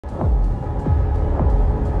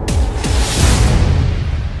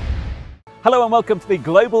Hello and welcome to the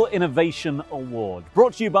Global Innovation Award,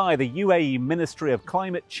 brought to you by the UAE Ministry of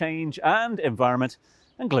Climate Change and Environment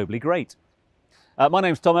and Globally Great. My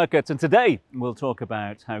name's Tom Urquhart, and today we'll talk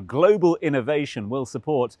about how global innovation will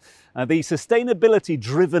support the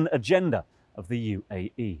sustainability-driven agenda of the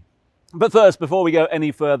UAE. But first, before we go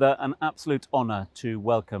any further, an absolute honour to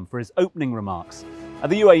welcome for his opening remarks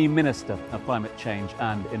the UAE Minister of Climate Change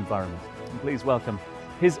and Environment. And please welcome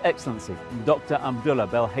His Excellency, Dr. Abdullah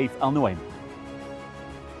Belhaif Al Nuaimi.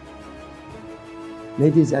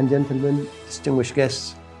 Ladies and gentlemen, distinguished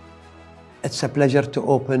guests, it's a pleasure to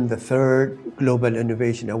open the third Global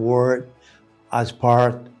Innovation Award as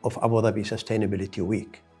part of Abu Dhabi Sustainability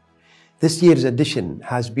Week. This year's edition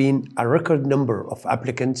has been a record number of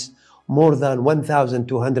applicants, more than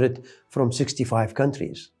 1,200 from 65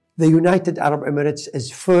 countries. The United Arab Emirates is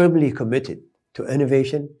firmly committed to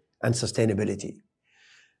innovation and sustainability.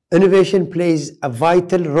 Innovation plays a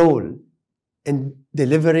vital role in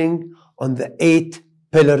delivering on the 8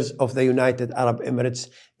 pillars of the United Arab Emirates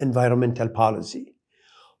environmental policy.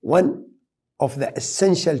 One of the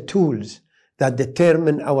essential tools that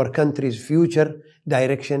determine our country's future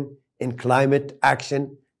direction in climate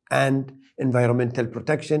action and environmental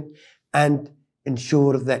protection, and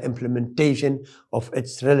ensure the implementation of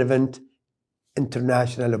its relevant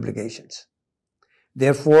international obligations.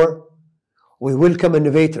 Therefore, we welcome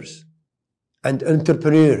innovators and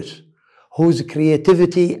entrepreneurs whose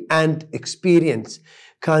creativity and experience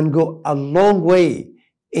can go a long way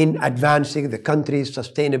in advancing the country's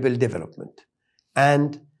sustainable development.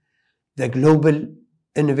 And the Global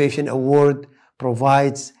Innovation Award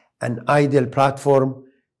provides an ideal platform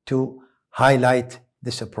to highlight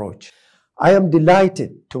this approach. I am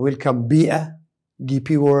delighted to welcome GIA,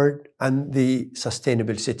 DP World, and the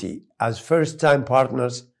Sustainable City as first-time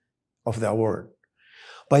partners of the award.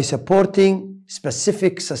 By supporting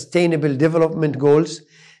specific sustainable development goals,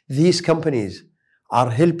 these companies are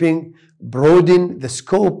helping broaden the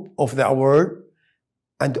scope of the award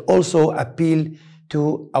and also appeal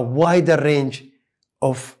to a wider range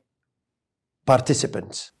of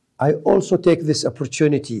participants. I also take this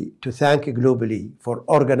opportunity to thank Globally for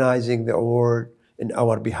organizing the award in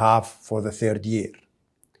our behalf for the third year.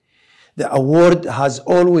 The award has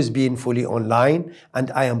always been fully online,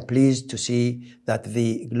 and I am pleased to see that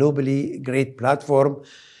the Globally Great platform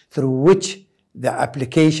through which the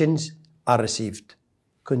applications are received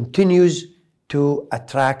continues to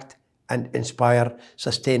attract and inspire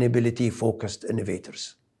sustainability-focused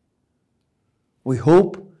innovators. We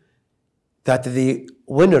hope that the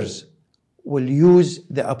winners will use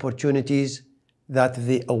the opportunities that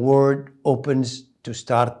the award opens to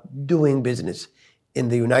start doing business in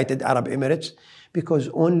the United Arab Emirates, because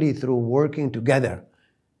only through working together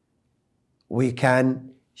we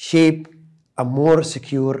can shape a more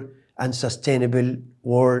secure and sustainable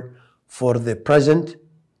world for the present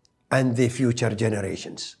and the future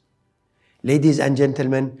generations. Ladies and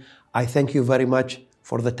gentlemen, I thank you very much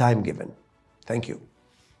for the time given. Thank you.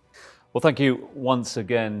 Well, thank you once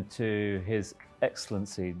again to His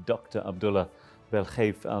Excellency, Dr. Abdullah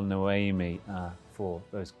Belhaif Al Nuaimi, for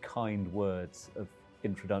those kind words of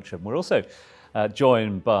introduction. We're also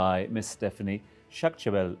joined by Ms. Stephanie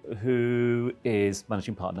Shakchabel, who is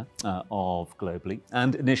Managing Partner of Globally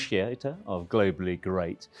and initiator of Globally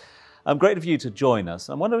Great. Great of you to join us.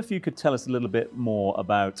 I wonder if you could tell us a little bit more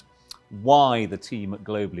about why the team at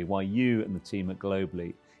Globally, why you and the team at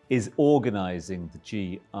Globally is organising the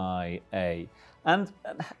GIA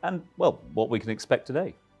and well, what we can expect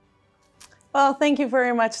today. Well, thank you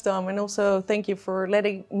very much, Tom, and also thank you for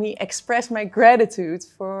letting me express my gratitude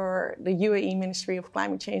for the UAE Ministry of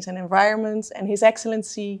Climate Change and Environment and His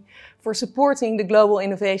Excellency for supporting the Global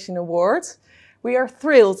Innovation Award. We are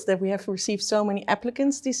thrilled that we have received so many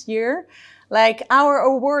applicants this year. Our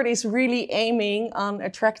award is really aiming on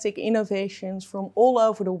attracting innovations from all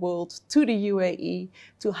over the world to the UAE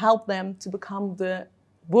to help them to become the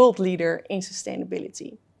world leader in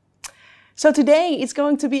sustainability. So today it's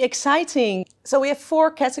going to be exciting. So we have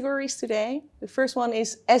 4 categories today. The first one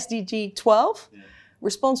is SDG 12,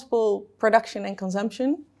 Responsible Production and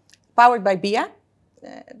Consumption, powered by GIA.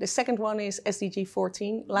 The second one is SDG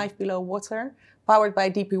 14, Life Below Water, powered by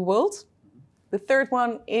DP World. The third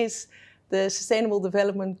one is the Sustainable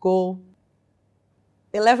Development Goal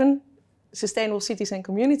 11, Sustainable Cities and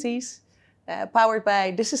Communities, powered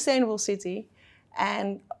by the Sustainable City.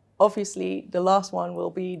 And obviously, the last one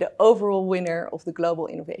will be the overall winner of the Global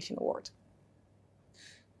Innovation Award.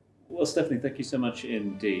 Well, Stephanie, thank you so much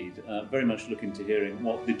indeed. Very much looking to hearing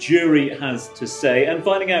what the jury has to say and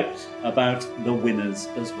finding out about the winners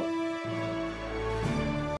as well.